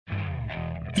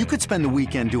You could spend the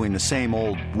weekend doing the same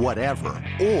old whatever,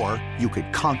 or you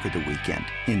could conquer the weekend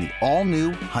in the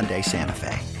all-new Hyundai Santa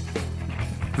Fe.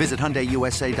 Visit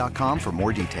HyundaiUSA.com for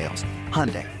more details.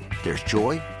 Hyundai, there's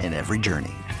joy in every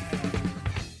journey.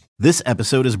 This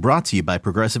episode is brought to you by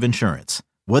Progressive Insurance.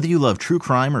 Whether you love true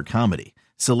crime or comedy,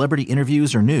 celebrity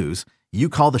interviews or news, you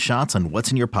call the shots on what's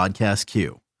in your podcast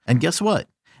queue. And guess what?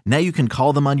 Now you can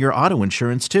call them on your auto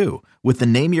insurance too with the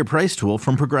Name Your Price tool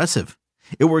from Progressive.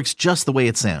 It works just the way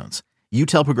it sounds. You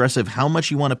tell Progressive how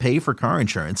much you want to pay for car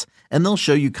insurance, and they'll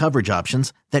show you coverage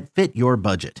options that fit your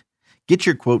budget. Get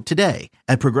your quote today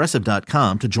at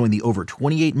Progressive.com to join the over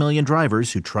 28 million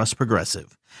drivers who trust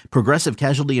Progressive. Progressive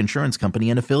Casualty Insurance Company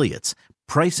and Affiliates.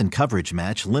 Price and coverage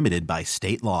match limited by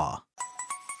state law.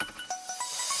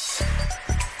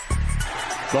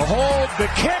 The hold, the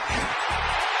kick,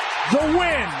 the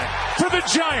win for the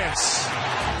Giants.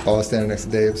 I was standing next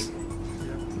to Dave's.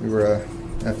 We were,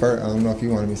 at first, I don't know if you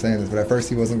wanted me saying this, but at first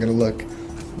he wasn't going to look.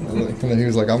 And then he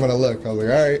was like, I'm going to look. I was like,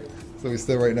 all right. So we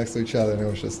stood right next to each other, and it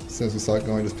was just, as soon as we saw it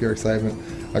going, just pure excitement.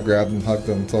 I grabbed him, hugged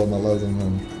him, told him I loved him,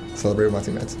 and celebrated my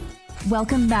teammates.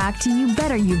 Welcome back to You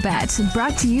Better You Bet,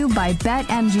 brought to you by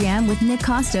BetMGM with Nick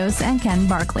Costos and Ken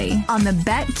Barkley on the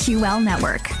BetQL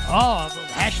network. Oh,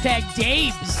 hashtag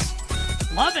Dabes.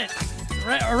 Love it.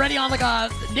 Already on like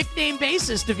a nickname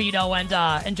basis, DeVito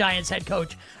and Giants head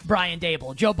coach Brian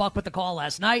Daboll. Joe Buck with the call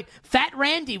last night. Fat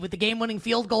Randy with the game-winning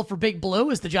field goal for Big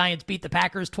Blue as the Giants beat the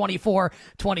Packers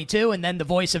 24-22. And then the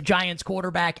voice of Giants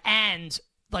quarterback and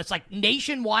it's like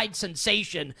nationwide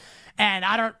sensation. And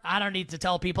I don't need to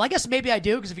tell people. I guess maybe I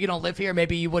do, because if you don't live here,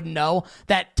 maybe you wouldn't know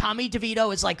that Tommy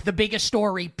DeVito is like the biggest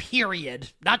story, period.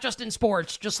 Not just in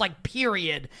sports, just like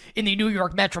period in the New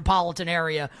York metropolitan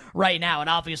area right now. And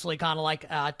obviously kind of like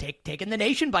taking the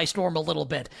nation by storm a little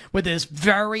bit with his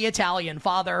very Italian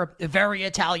father, very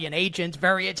Italian agent,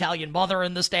 very Italian mother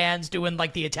in the stands doing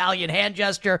like the Italian hand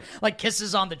gesture, like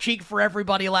kisses on the cheek for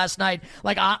everybody last night.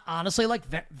 Like honestly, like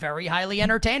very highly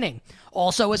entertaining.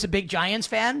 Also, as a big Giants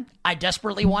fan, I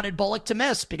desperately wanted Bullock to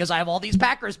miss because I have all these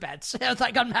Packers bets.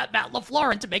 I got Matt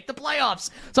LaFleur to make the playoffs.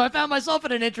 So I found myself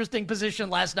in an interesting position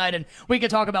last night, and we could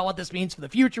talk about what this means for the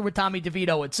future with Tommy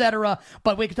DeVito, etc.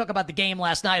 But we could talk about the game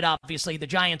last night, obviously. The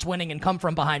Giants winning and come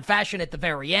from behind fashion at the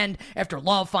very end after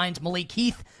Love finds Malik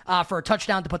Heath for a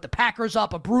touchdown to put the Packers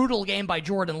up. A brutal game by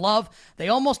Jordan Love. They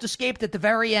almost escaped at the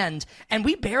very end. And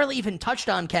we barely even touched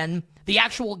on, Ken, the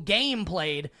actual game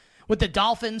played with the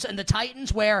Dolphins and the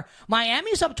Titans, where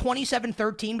Miami's up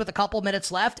 27-13 with a couple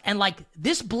minutes left, and like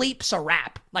this bleeps a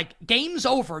wrap. Like, game's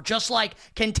over. Just like,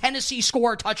 can Tennessee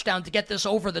score a touchdown to get this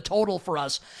over the total for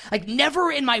us? Like, never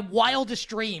in my wildest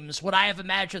dreams would I have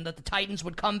imagined that the Titans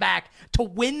would come back to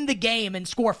win the game and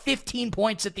score 15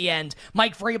 points at the end.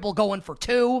 Mike Vrabel going for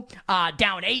 2,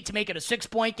 down 8 to make it a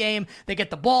 6-point game. They get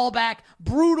the ball back.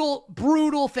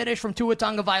 Brutal finish from Tua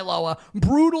Tagovailoa.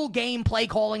 Brutal game play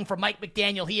calling from Mike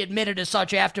McDaniel. He admitted as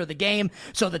such after the game.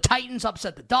 So the Titans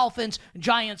upset the Dolphins.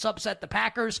 Giants upset the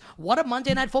Packers. What a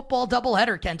Monday Night Football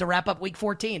doubleheader, Ken, to wrap up Week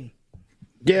 14.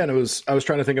 Yeah, and I was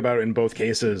trying to think about it in both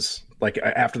cases. Like,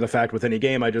 after the fact with any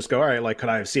game, I just go, all right, like, could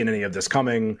I have seen any of this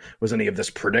coming? Was any of this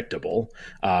predictable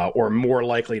or more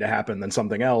likely to happen than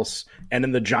something else? And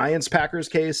in the Giants-Packers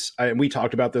case, and we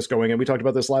talked about this going in, we talked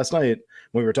about this last night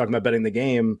when we were talking about betting the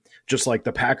game, just like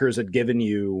the Packers had given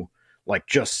you like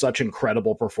just such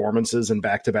incredible performances in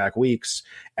back-to-back weeks,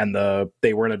 and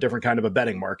they were in a different kind of a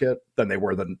betting market than they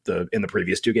were in the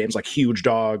previous two games, like huge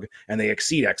dog, and they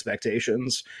exceed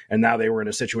expectations. And now they were in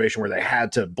a situation where they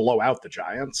had to blow out the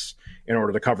Giants in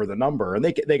order to cover the number, and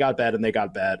they got bet, and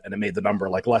it made the number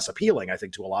like less appealing, I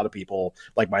think, to a lot of people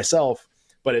like myself.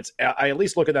 But I at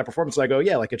least look at that performance and I go,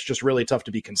 yeah, like it's just really tough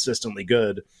to be consistently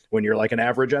good when you're like an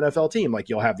average NFL team. Like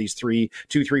you'll have these 2,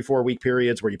 3, 4 week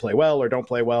periods where you play well or don't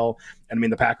play well. And I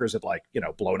mean, the Packers had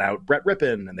blown out Brett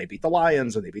Rippon, and they beat the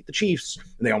Lions, and they beat the Chiefs,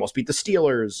 and they almost beat the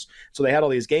Steelers. So they had all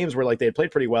these games where like they had played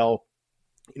pretty well.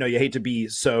 You hate to be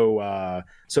so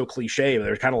cliche, but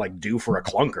they're kind of like due for a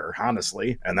clunker,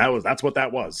 honestly. And that's what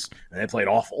that was. And they played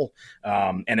awful.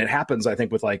 And it happens, I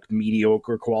think, with like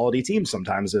mediocre quality teams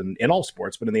sometimes in all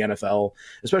sports, but in the NFL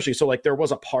especially. So like there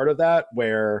was a part of that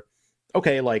where,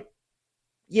 okay, like,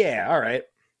 yeah, all right.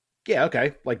 Yeah,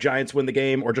 okay. Like Giants win the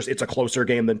game, or just it's a closer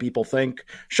game than people think.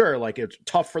 Sure, like it's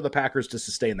tough for the Packers to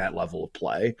sustain that level of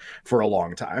play for a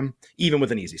long time, even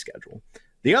with an easy schedule.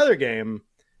 The other game,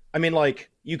 I mean, like,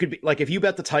 you could be like, if you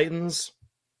bet the Titans,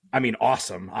 I mean,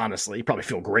 awesome, honestly. You probably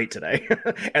feel great today.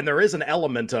 And there is an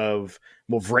element of,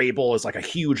 well, Vrabel is like a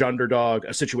huge underdog,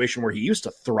 a situation where he used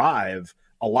to thrive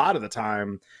a lot of the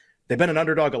time. They've been an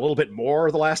underdog a little bit more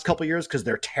the last couple of years because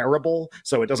they're terrible.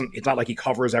 So it's not like he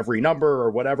covers every number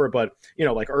or whatever, but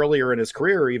like earlier in his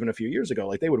career, or even a few years ago,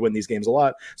 like they would win these games a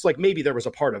lot. So like maybe there was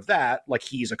a part of that, like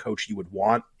he's a coach you would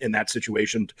want in that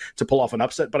situation to pull off an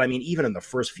upset. But I mean, even in the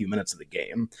first few minutes of the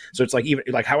game, so it's like even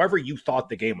like however you thought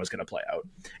the game was going to play out.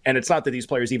 And it's not that these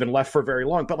players even left for very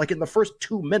long, but like in the first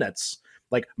 2 minutes,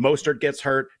 like Mostert gets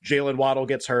hurt, Jalen Waddle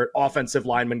gets hurt, offensive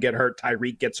linemen get hurt,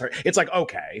 Tyreek gets hurt. It's like,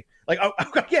 okay, like, oh,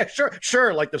 yeah,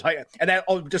 sure. Like and that,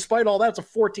 despite all that, it's a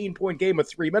 14-point game with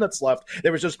 3 minutes left.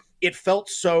 There was just, it felt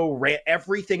so,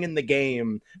 everything in the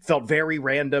game felt very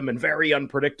random and very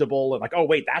unpredictable. And like, oh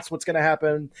wait, that's what's going to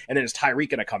happen. And then is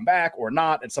Tyreek going to come back or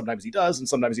not? And sometimes he does, and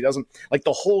sometimes he doesn't. Like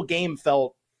the whole game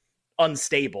felt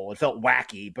unstable. It felt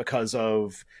wacky because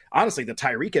of honestly the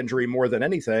Tyreek injury more than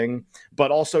anything, but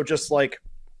also just like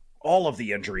all of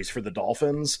the injuries for the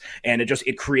Dolphins. And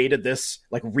it created this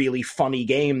like really funny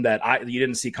game that you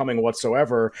didn't see coming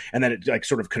whatsoever. And then it like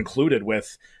sort of concluded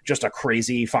with just a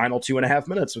crazy final 2.5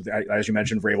 minutes. As you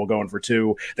mentioned, Vrabel going for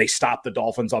 2. They stopped the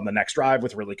Dolphins on the next drive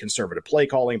with really conservative play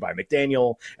calling by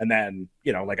McDaniel. And then,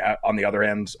 like on the other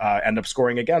end, end up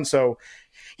scoring again. So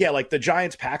yeah, like the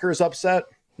Giants-Packers upset,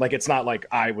 like, it's not like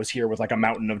I was here with like a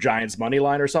mountain of Giants money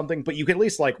line or something, but you can at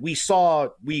least like,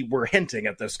 we were hinting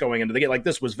at this going into the game. Like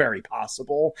this was very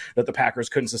possible that the Packers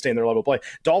couldn't sustain their level of play.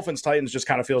 Dolphins Titans just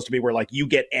kind of feels to me where like you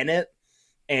get in it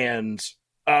and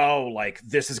like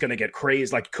this is going to get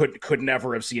crazy. Like could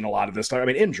never have seen a lot of this time. I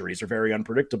mean, injuries are very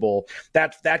unpredictable.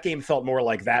 That game felt more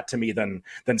like that to me than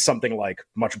something like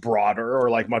much broader or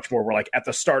like much more where like at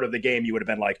the start of the game, you would have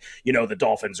been like, the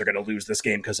Dolphins are going to lose this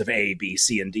game because of A, B,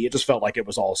 C, and D. It just felt like it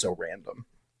was all so random.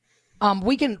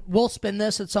 We'll spin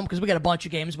this at some because we got a bunch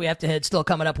of games we have to hit still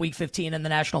coming up week 15 in the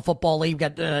National Football League.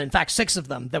 We've got in fact 6 of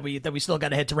them that we still got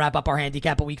to hit to wrap up our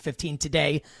handicap of week 15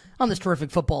 today on this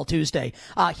terrific Football Tuesday.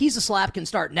 He's a Slap can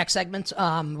start next segment.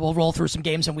 We'll roll through some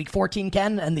games in week 14,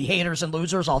 Ken, and the haters and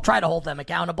losers. I'll try to hold them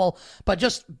accountable, but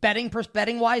just betting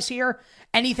wise here,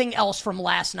 anything else from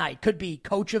last night could be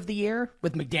Coach of the Year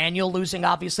with McDaniel losing,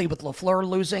 obviously with LaFleur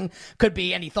losing. Could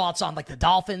be any thoughts on like the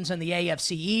Dolphins and the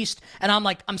AFC East. And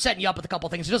I'm setting you up with a couple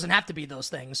things. It doesn't have to be those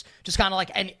things. Just kind of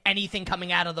like anything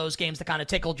coming out of those games that kind of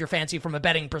tickled your fancy from a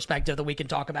betting perspective that we can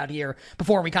talk about here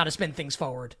before we kind of spin things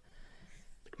forward.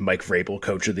 Mike Vrabel,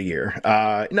 Coach of the Year.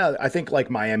 No, I think like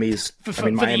Miami's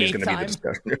going to be the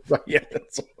discussion. Yeah,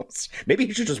 maybe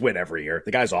he should just win every year.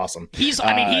 The guy's awesome. He's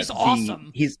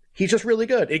awesome. He's just really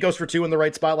good. He goes for 2 in the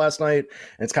right spot last night.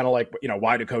 And it's kind of like,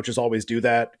 why do coaches always do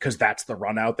that? Because that's the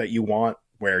run out that you want,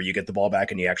 where you get the ball back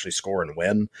and you actually score and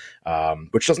win,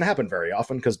 which doesn't happen very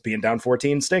often because being down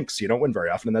 14 stinks. You don't win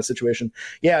very often in that situation.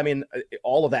 Yeah, I mean,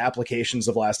 all of the applications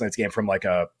of last night's game from like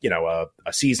a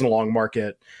season-long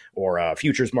market or a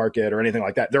futures market or anything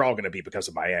like that, they're all going to be because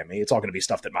of Miami. It's all going to be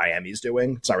stuff that Miami's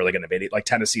doing. It's not really going to be like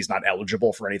Tennessee's not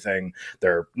eligible for anything.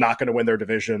 They're not going to win their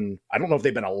division. I don't know if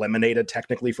they've been eliminated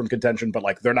technically from contention, but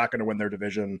like they're not going to win their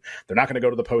division. They're not going to go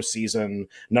to the postseason.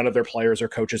 None of their players or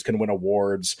coaches can win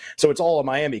awards. So it's all a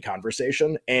Miami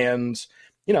conversation. And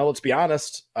let's be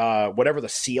honest, whatever the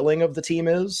ceiling of the team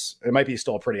is, it might be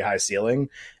still a pretty high ceiling.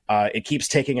 It keeps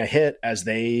taking a hit as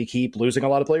they keep losing a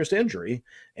lot of players to injury.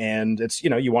 And it's,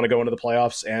 you want to go into the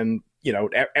playoffs and,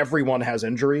 everyone has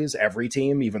injuries. Every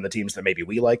team, even the teams that maybe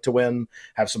we like to win,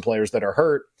 have some players that are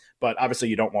hurt. But obviously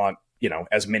you don't want,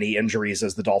 as many injuries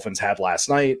as the Dolphins had last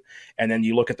night. And then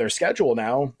you look at their schedule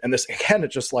now, and this, again,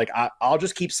 it's just like, I'll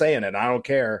just keep saying it. I don't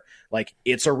care. Like,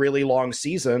 it's a really long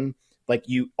season. Like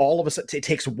all of a sudden, it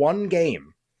takes one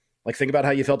game. Like, think about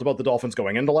how you felt about the Dolphins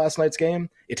going into last night's game.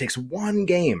 It takes one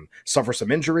game, suffer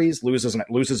some injuries, loses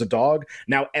a dog.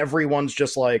 Now everyone's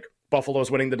just like,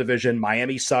 Buffalo's winning the division.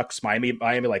 Miami sucks. Miami's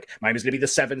going to be the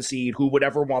 7 seed. Who would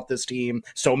ever want this team?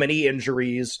 So many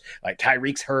injuries. Like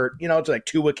Tyreek's hurt. It's like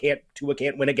Tua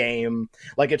can't win a game.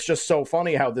 Like, it's just so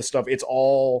funny how this stuff, it's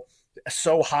all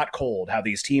so hot cold how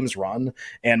these teams run,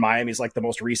 and Miami's like the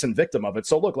most recent victim of it.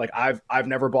 So look, like I've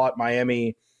never bought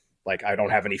Miami. Like, I don't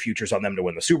have any futures on them to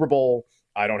win the Super Bowl.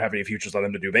 I don't have any futures on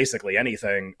them to do basically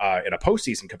anything in a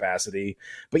postseason capacity.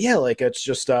 But yeah, like, it's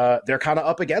just they're kind of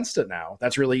up against it now.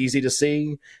 That's really easy to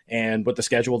see. And with the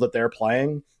schedule that they're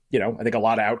playing, I think a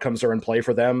lot of outcomes are in play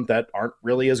for them that aren't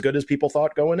really as good as people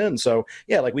thought going in. So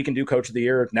yeah, like, we can do Coach of the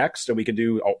Year next, and we can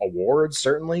do awards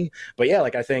certainly. But yeah,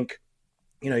 like, I think,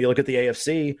 you look at the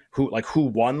AFC, who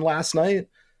won last night?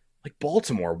 Like,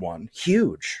 Baltimore won.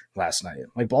 Huge. last night.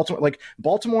 Like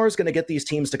Baltimore is going to get these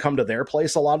teams to come to their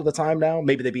place a lot of the time now.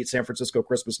 Maybe they beat San Francisco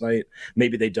Christmas night,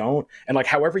 maybe they don't. And like,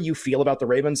 however you feel about the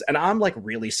Ravens, and I'm like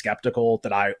really skeptical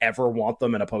that I ever want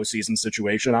them in a postseason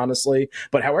situation, honestly.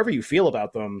 But however you feel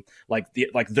about them,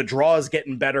 the draw is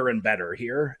getting better and better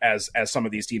here as some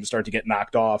of these teams start to get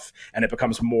knocked off, and it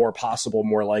becomes more possible,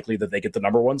 more likely that they get the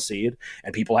number one seed,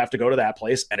 and people have to go to that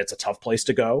place, and it's a tough place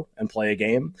to go and play a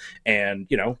game. And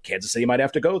Kansas City might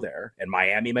have to go there, and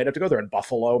Miami might have to go there, and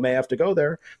Buffalo may have to go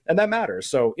there, and that matters.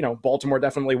 So, Baltimore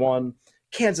definitely won.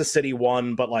 Kansas City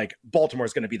won, but like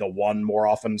Baltimore's going to be the one more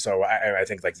often. So I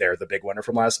think like they're the big winner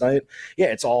from last night. Yeah,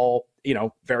 it's all,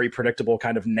 very predictable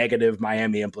kind of negative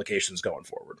Miami implications going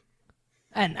forward.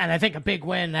 And I think a big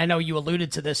win, I know you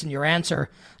alluded to this in your answer,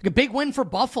 like a big win for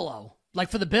Buffalo, like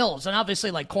for the Bills. And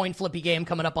obviously like coin flippy game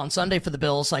coming up on Sunday for the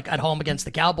Bills, like at home against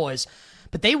the Cowboys.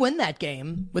 But they win that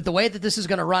game with the way that this is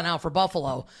going to run out for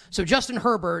Buffalo. So Justin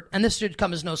Herbert, and this should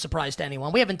come as no surprise to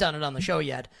anyone. We haven't done it on the show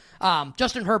yet.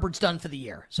 Justin Herbert's done for the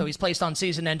year. So he's placed on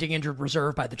season-ending injured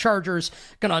reserve by the Chargers.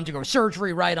 Going to undergo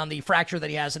surgery, right, on the fracture that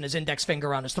he has in his index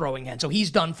finger on his throwing hand. So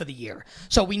he's done for the year.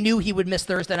 So we knew he would miss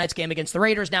Thursday night's game against the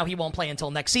Raiders. Now he won't play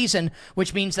until next season,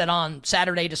 which means that on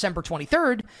Saturday, December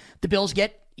 23rd, the Bills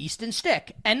get Easton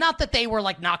Stick. And not that they were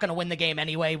like not going to win the game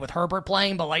anyway with Herbert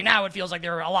playing, but like now it feels like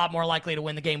they're a lot more likely to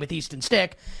win the game with Easton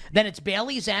Stick. Then it's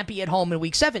Bailey Zappi at home in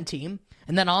week 17,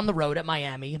 and then on the road at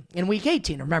Miami in week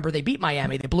 18. Remember, they beat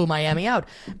Miami. They blew Miami out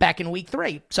back in week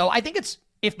 3. So I think it's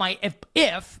if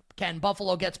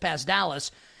Buffalo gets past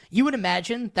Dallas, you would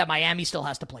imagine that Miami still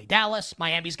has to play Dallas.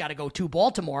 Miami's got to go to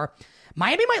Baltimore.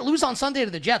 Miami might lose on Sunday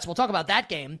to the Jets. We'll talk about that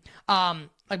game.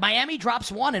 Like Miami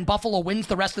drops one and Buffalo wins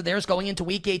the rest of theirs going into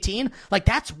week 18. Like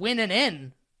that's winning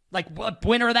in. Like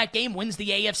winner of that game wins the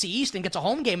AFC East and gets a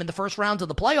home game in the first round of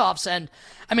the playoffs. And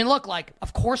I mean, look, like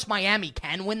of course Miami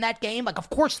can win that game. Like of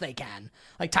course they can.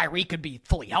 Like Tyreek could be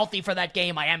fully healthy for that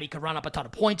game. Miami could run up a ton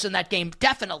of points in that game.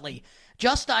 Definitely.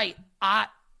 Just I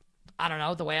don't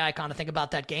know, the way I kind of think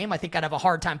about that game, I think I'd have a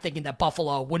hard time thinking that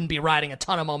Buffalo wouldn't be riding a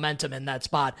ton of momentum in that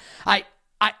spot. I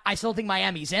still think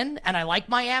Miami's in, and I like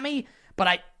Miami,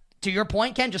 but to your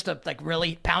point, Ken, just to like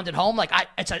really pound it home, like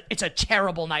it's a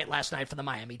terrible night last night for the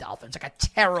Miami Dolphins. Like a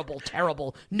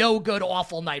terrible, no good,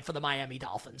 awful night for the Miami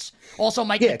Dolphins. Also,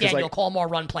 Mike McDaniel, call more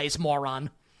run plays, moron.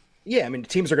 Yeah, I mean,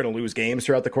 teams are going to lose games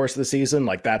throughout the course of the season.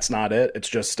 Like that's not it. It's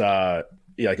just, like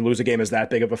lose a game is that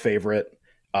big of a favorite.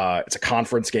 It's a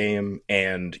conference game,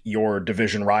 and your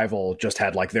division rival just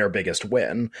had like their biggest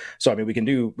win. So I mean, we can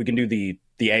do the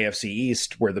AFC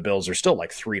East where the Bills are still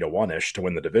like 3-1-ish to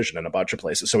win the division in a bunch of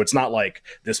places. So it's not like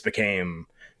this became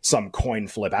some coin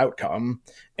flip outcome,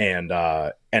 and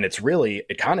it's really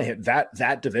it kind of hit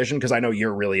that division because I know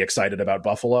you're really excited about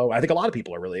Buffalo. I think a lot of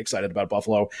people are really excited about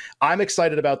Buffalo. I'm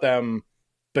excited about them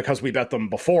because we bet them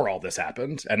before all this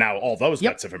happened, and now all those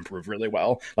bets have improved really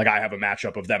well. Like I have a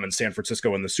matchup of them in San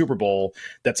Francisco in the Super Bowl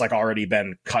that's like already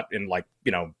been cut in like,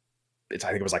 I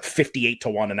think it was like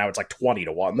 58-1, and now it's like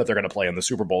 20-1 that they're going to play in the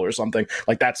Super Bowl or something.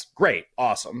 Like that's great,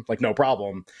 awesome, like no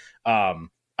problem.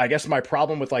 I guess my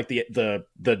problem with like the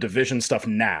division stuff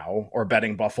now or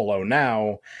betting Buffalo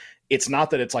now, it's not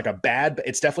that it's like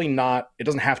it's definitely not. It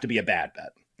doesn't have to be a bad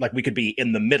bet. Like we could be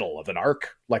in the middle of an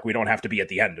arc, like we don't have to be at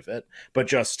the end of it, but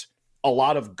just a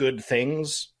lot of good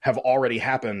things have already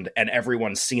happened and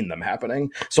everyone's seen them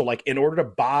happening. So like in order to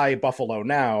buy Buffalo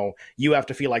now, you have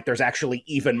to feel like there's actually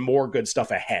even more good stuff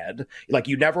ahead. Like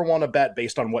you never want to bet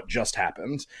based on what just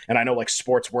happened. And I know like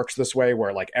sports works this way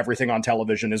where like everything on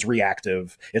television is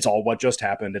reactive. It's all what just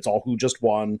happened. It's all who just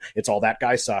won. It's all that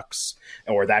guy sucks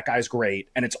or that guy's great.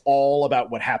 And it's all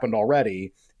about what happened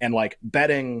already. And like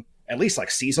betting, at least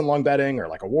like season-long betting or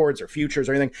like awards or futures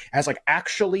or anything, has like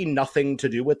actually nothing to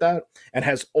do with that and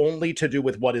has only to do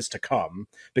with what is to come,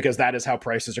 because that is how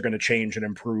prices are going to change and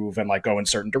improve and like go in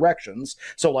certain directions.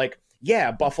 So like,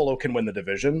 yeah, Buffalo can win the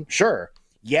division. Sure.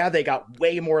 Yeah, they got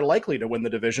way more likely to win the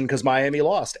division because Miami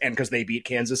lost and because they beat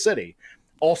Kansas City.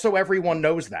 Also, everyone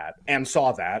knows that and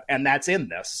saw that, and that's in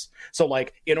this. So,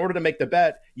 like, in order to make the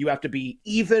bet, you have to be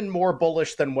even more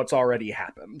bullish than what's already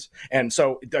happened. And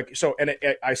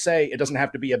I say it doesn't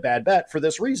have to be a bad bet for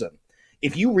this reason.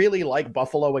 If you really like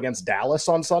Buffalo against Dallas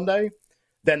on Sunday,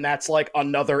 then that's like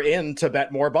another in to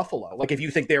bet more Buffalo. Like, if you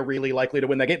think they're really likely to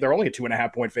win that game, they're only a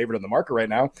 2.5-point favorite in the market right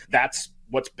now. That's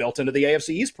what's built into the AFC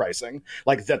East pricing.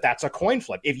 Like, that's a coin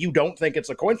flip. If you don't think it's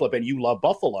a coin flip and you love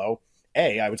Buffalo,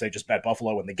 I would say just bet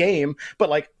Buffalo in the game, but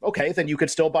like, okay, then you could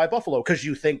still buy Buffalo because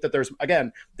you think that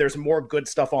there's more good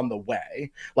stuff on the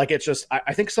way. Like, it's just,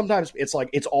 I think sometimes it's like,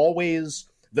 it's always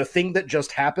the thing that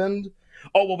just happened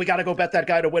oh, well, we got to go bet that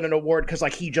guy to win an award because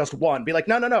like he just won. Be like,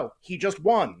 no, he just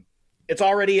won. It's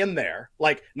already in there.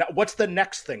 Like, now, what's the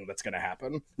next thing that's going to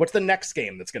happen? What's the next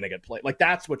game that's going to get played? Like,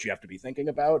 that's what you have to be thinking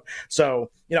about.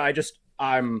 So, you know,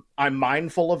 I'm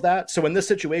mindful of that. So in this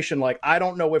situation, like, I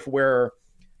don't know if we're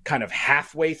kind of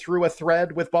halfway through a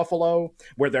thread with Buffalo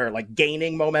where they're like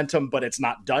gaining momentum, but it's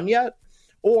not done yet.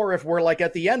 Or if we're like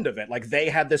at the end of it, like they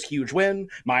had this huge win,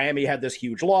 Miami had this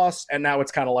huge loss, and now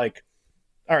it's kind of like,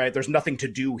 all right, there's nothing to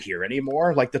do here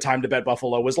anymore. Like the time to bet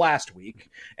Buffalo was last week,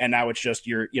 and now it's just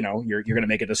you're going to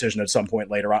make a decision at some point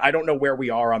later on. I don't know where we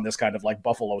are on this kind of like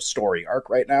Buffalo story arc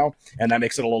right now, and that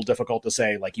makes it a little difficult to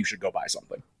say like you should go buy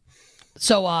something.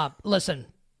 So listen,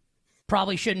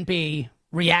 probably shouldn't be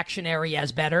reactionary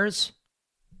as bettors,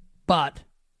 but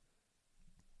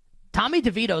Tommy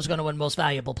DeVito is going to win Most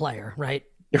Valuable Player, right?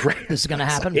 Right. This is going to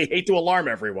happen. I hate to alarm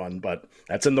everyone, but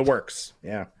that's in the works.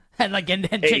 Yeah. And like and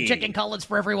Hey. chicken cutlets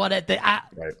for everyone at the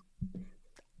Right.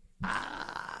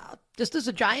 just as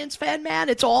a Giants fan, man,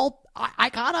 it's all I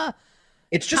kinda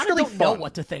It's just kinda really don't fun. know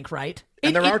what to think, right?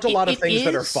 And there aren't a lot of it things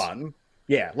that are is. fun.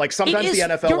 Yeah, like sometimes It is. the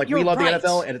NFL, You're- like we you're love right. the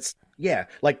NFL, and it's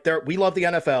like we love the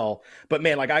NFL, but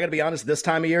man, like I gotta be honest, this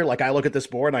time of year, like I look at this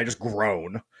board and I just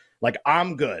groan. Like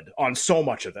I'm good on so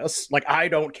much of this. Like I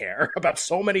don't care about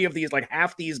so many of these, like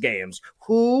half these games.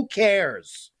 Who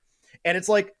cares? And it's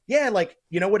like, yeah, like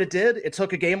you know what it did? It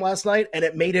took a game last night and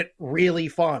it made it really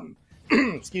fun.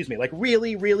 Excuse me, like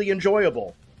really, really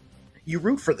enjoyable. You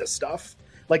root for this stuff.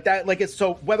 Like that, like it's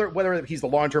so whether he's the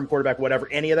long-term quarterback, whatever,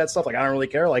 any of that stuff, like I don't really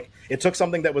care. Like it took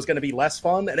something that was going to be less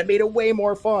fun and it made it way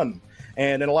more fun.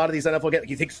 And in a lot of these NFL games,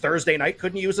 you think Thursday night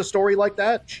couldn't use a story like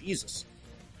that? Jesus.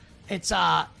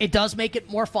 It does make it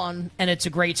more fun, and it's a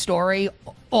great story.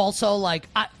 Also, like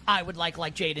I would like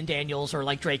Jaden Daniels or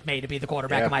like Drake May to be the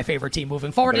quarterback of my favorite team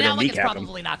moving forward. And now like it's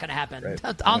probably not going to happen.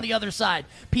 Right. On the other side,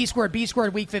 P squared, B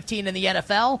squared, week 15 in the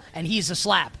NFL, and he's a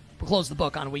slap. We'll close the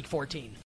book on week 14.